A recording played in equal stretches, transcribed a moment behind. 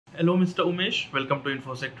Hello, Mr. Umesh. Welcome to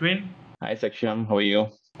InfosecTrain. Hi, Saksham. How are you?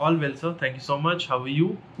 All well, sir. Thank you so much. How are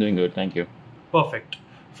you? Doing good, thank you. Perfect.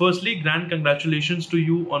 Firstly, grand congratulations to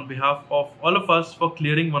you on behalf of all of us for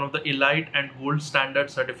clearing one of the elite and gold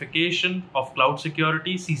standard certification of cloud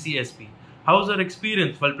security, CCSP. How's your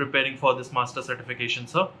experience while preparing for this master certification,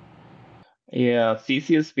 sir? Yeah,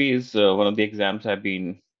 CCSP is one of the exams I've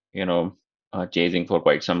been, you know, chasing for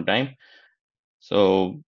quite some time.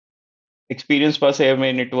 So, experience per se, I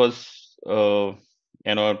mean, it was, the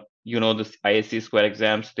ISC square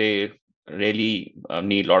exams, they really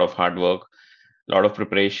need a lot of hard work, a lot of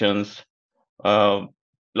preparations, a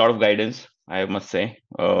lot of guidance, I must say.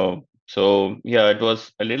 So, it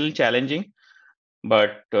was a little challenging,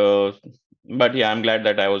 but uh, but yeah, I'm glad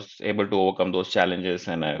that I was able to overcome those challenges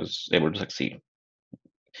and I was able to succeed.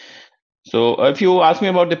 So if you ask me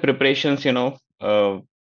about the preparations,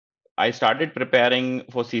 I started preparing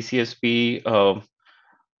for CCSP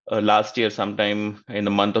last year, sometime in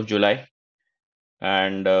the month of July,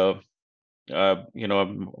 and so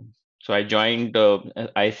I joined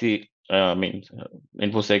IC,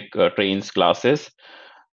 InfoSec trains classes.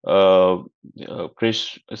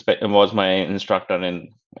 Chris was my instructor in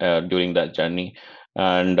during that journey,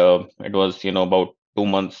 and it was about 2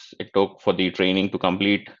 months it took for the training to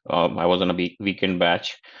complete. I was on a weekend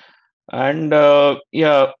batch, and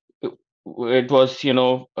it was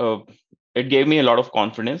it gave me a lot of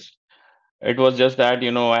confidence. It was just that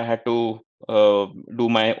I had to do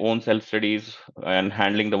my own self studies and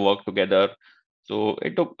handling the work together. So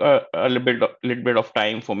it took a little bit of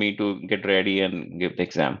time for me to get ready and give the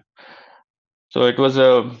exam. So it was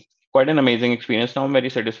a quite an amazing experience. Now I'm very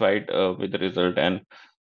satisfied with the result and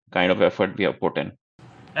kind of effort we have put in.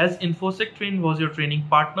 As InfosecTrain was your training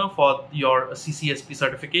partner for your CCSP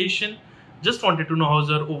certification, just wanted to know how's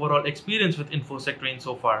your overall experience with InfosecTrain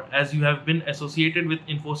so far, as you have been associated with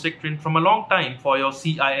InfosecTrain from a long time for your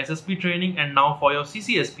CISSP training and now for your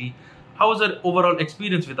CCSP. How was your overall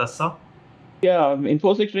experience with us, sir? Yeah,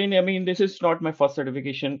 InfosecTrain. I mean, this is not my first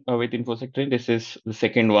certification with InfosecTrain. This is the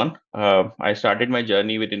second one. I started my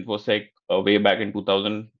journey with InfoSec way back in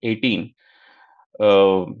 2018.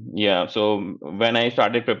 Yeah, so when I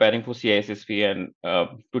started preparing for CISSP, and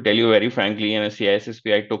to tell you very frankly, in a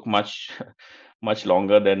CISSP, I took much, much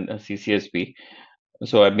longer than a CCSP.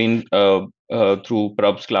 So I've been through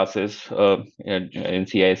PRUBS classes in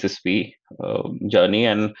CISSP journey,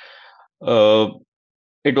 and uh,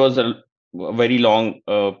 it was a very long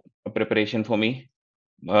preparation for me.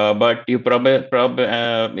 But you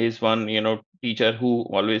is one teacher who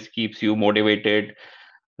always keeps you motivated,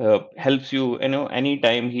 helps you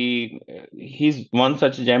anytime. He's one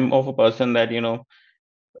such gem of a person that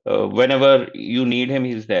whenever you need him,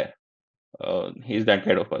 he's there. He's that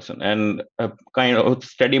kind of person, and kind of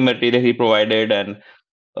study material he provided, and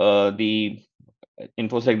the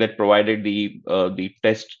infosec that provided the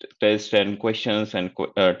test and questions and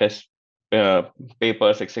test uh,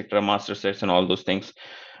 papers, etc., master sets and all those things.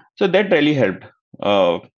 So that really helped.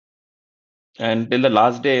 And till the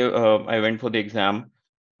last day I went for the exam,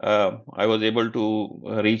 I was able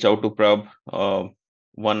to reach out to Prab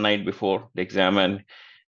one night before the exam, and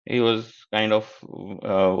he was kind of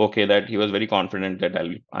okay, that he was very confident that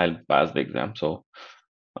I'll pass the exam. So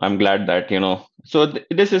I'm glad that So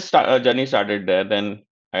this is journey started there. Then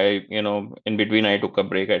I in between I took a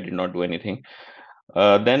break. I did not do anything.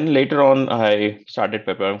 Then later on, I started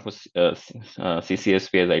preparing for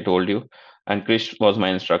CCSP, as I told you, and Chris was my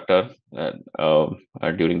instructor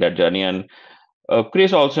during that journey. And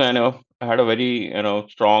Chris also, had a very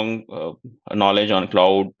strong knowledge on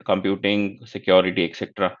cloud computing, security,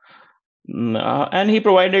 etc. And he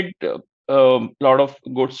provided a lot of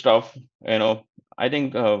good stuff. I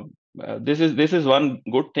think this is one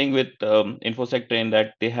good thing with InfoSec Train,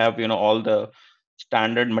 that they have all the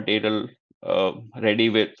standard material ready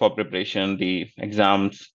with for preparation, the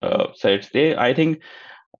exams sets. I think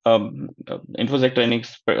InfoSec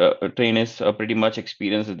train is pretty much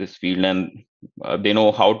experienced in this field, and they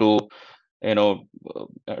know how to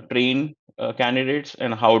train candidates,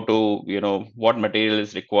 and how to what material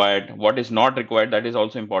is required, what is not required. That is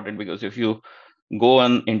also important, because if you go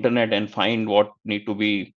on internet and find what need to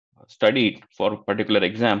be studied for a particular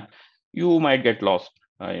exam, you might get lost.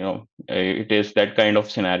 It is that kind of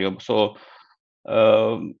scenario. So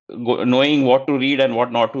knowing what to read and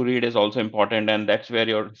what not to read is also important, and that's where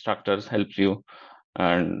your instructors helps you.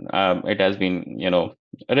 And it has been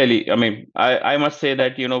really, I mean, I must say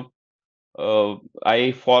that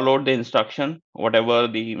I followed the instruction, whatever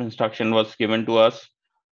the instruction was given to us.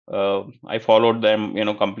 I followed them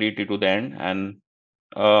completely to the end. And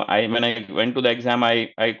I when I went to the exam,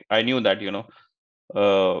 I knew that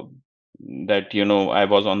uh, that I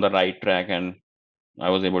was on the right track and I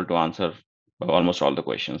was able to answer almost all the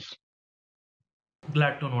questions.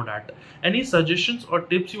 Glad to know that. Any suggestions or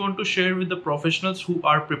tips you want to share with the professionals who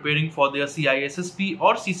are preparing for their CISSP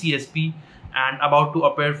or CCSP and about to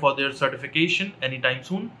appear for their certification anytime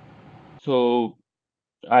soon? So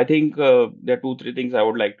I think there are two, three things I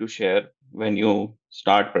would like to share when you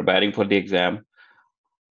start preparing for the exam.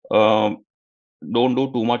 Um, don't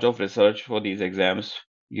do too much of research for these exams.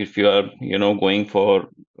 If you are,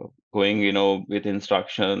 going, with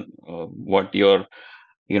instruction, what your,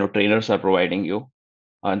 trainers are providing you,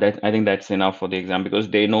 that I think that's enough for the exam because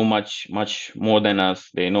they know much, much more than us.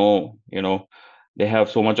 They know, they have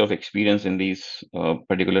so much of experience in these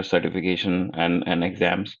particular certification and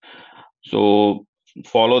exams. So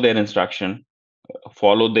follow their instruction,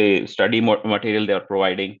 follow the study material they are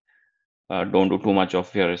providing. Don't do too much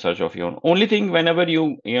of your research of your own. Only thing, whenever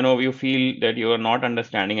you feel that you are not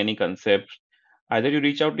understanding any concepts, either you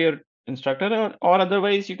reach out to your instructor, or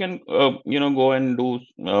otherwise you can go and do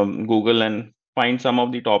Google and find some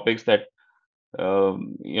of the topics that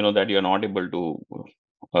that you're not able to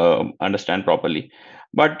understand properly.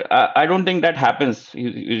 But I don't think that happens.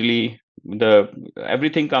 Usually the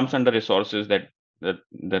everything comes under resources that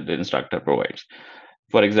the instructor provides.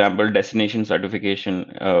 For example, destination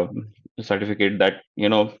certification certificate, that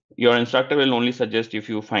your instructor will only suggest if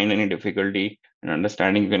you find any difficulty in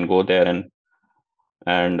understanding, you can go there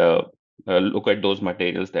and look at those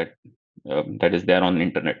materials that is there on the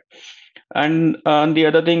internet. And the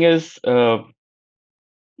other thing is, the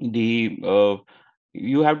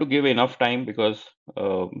you have to give enough time, because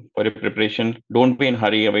for your preparation, don't be in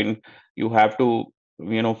hurry. I mean, you have to,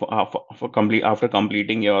 after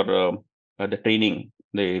completing your the training,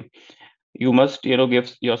 you must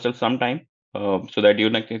give yourself some time, so that you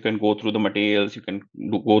can go through the materials, you can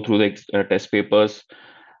go through the test papers.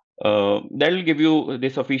 That will give you the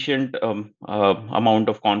sufficient amount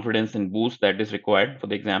of confidence and boost that is required for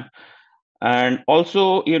the exam. And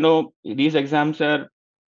also, these exams are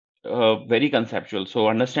very conceptual. So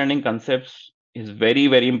understanding concepts is very,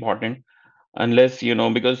 very important. Unless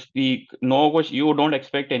because the no question, you don't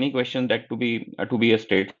expect any question that to be a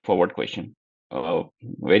straightforward question.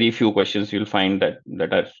 Very few questions you'll find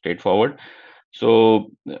that are straightforward.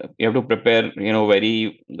 So you have to prepare,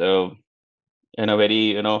 very in a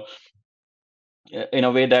very in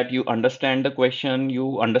a way that you understand the question,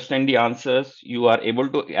 you understand the answers, you are able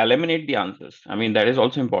to eliminate the answers. I mean, that is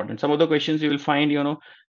also important. Some of the questions you will find,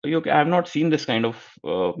 I have not seen this kind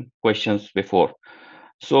of questions before.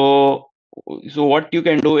 So, what you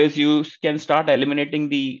can do is you can start eliminating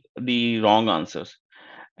the wrong answers.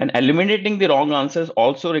 And eliminating the wrong answers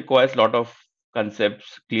also requires a lot of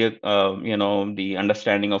concepts, clear, the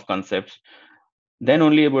understanding of concepts. Then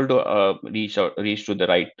only able to reach to the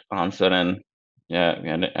right answer, and yeah,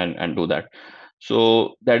 and do that.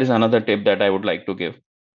 So that is another tip that I would like to give.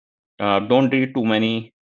 Don't read too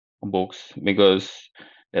many books, because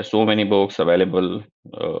there's so many books available,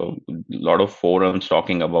 a lot of forums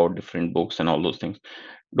talking about different books and all those things.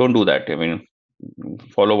 Don't do that. I mean,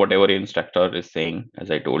 follow whatever your instructor is saying,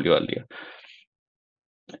 as I told you earlier.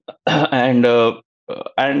 And uh,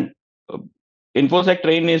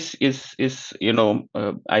 InfosecTrain is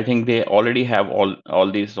I think they already have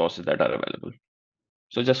all these sources that are available.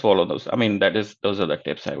 So just follow those. I mean, those are the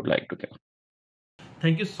tips I would like to give.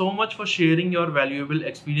 Thank you so much for sharing your valuable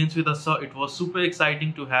experience with us, sir. It was super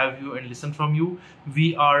exciting to have you and listen from you.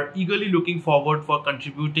 We are eagerly looking forward for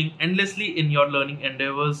contributing endlessly in your learning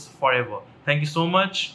endeavors forever. Thank you so much.